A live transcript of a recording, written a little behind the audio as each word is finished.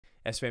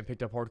Esfand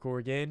picked up hardcore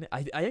again.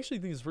 I actually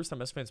think it's the first time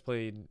Esfand's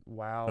played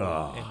WoW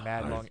in Ah,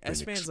 mad long. I've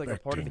been Esfand's like a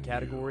part of the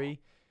expecting you.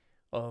 category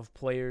of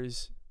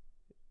players,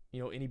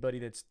 anybody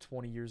that's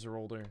 20 years or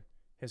older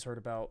has heard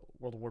about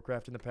World of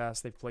Warcraft in the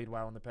past. They've played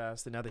WoW in the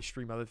past, and now they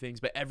stream other things.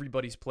 But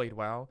everybody's played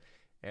WoW,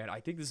 and I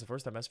think this is the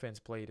first time Esfand's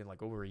played in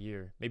like over a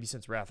year, maybe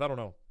since Wrath. I don't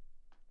know.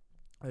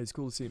 It's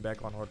cool to see him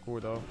back on hardcore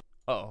though.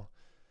 Uh oh,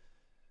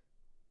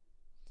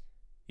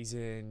 he's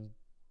in,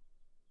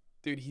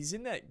 dude. He's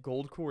in that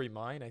gold quarry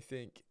mine, I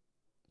think,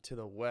 to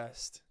the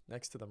west,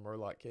 next to the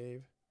Murloc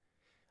cave.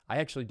 I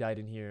actually died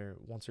in here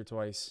once or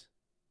twice.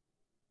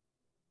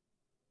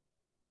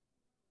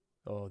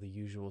 Oh, the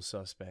usual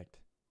suspect.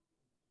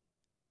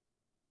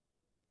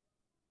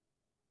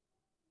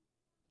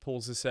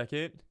 Pulls a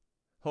second.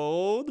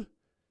 Hold.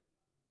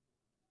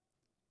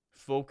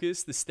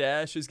 Focus. The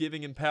stash is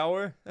giving him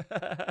power.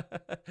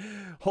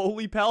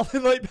 Holy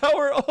Paladin light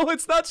power. Oh,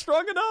 it's not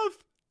strong enough.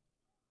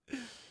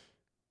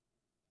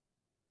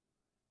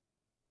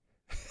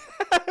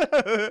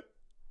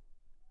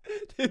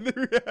 In the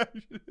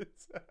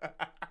reactions.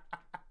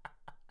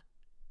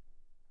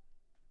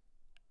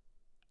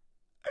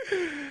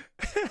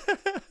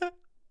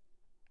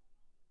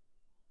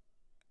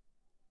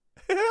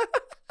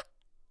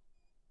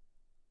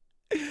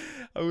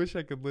 I wish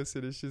I could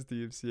listen. It's just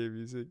the MCA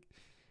music.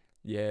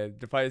 Yeah,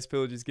 Defiance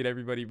Pillages get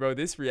everybody. Bro,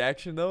 this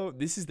reaction, though,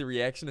 this is the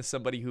reaction of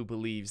somebody who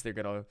believes they're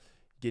going to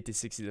get to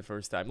 60 the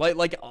first time.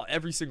 Like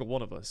every single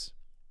one of us.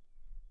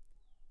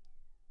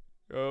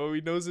 Oh,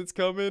 he knows it's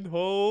coming.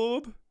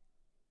 Hold.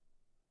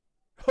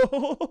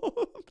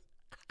 Hold.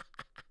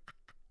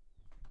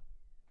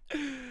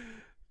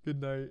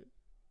 Good night.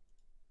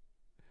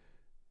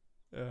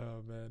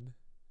 Oh, man.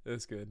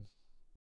 That's good.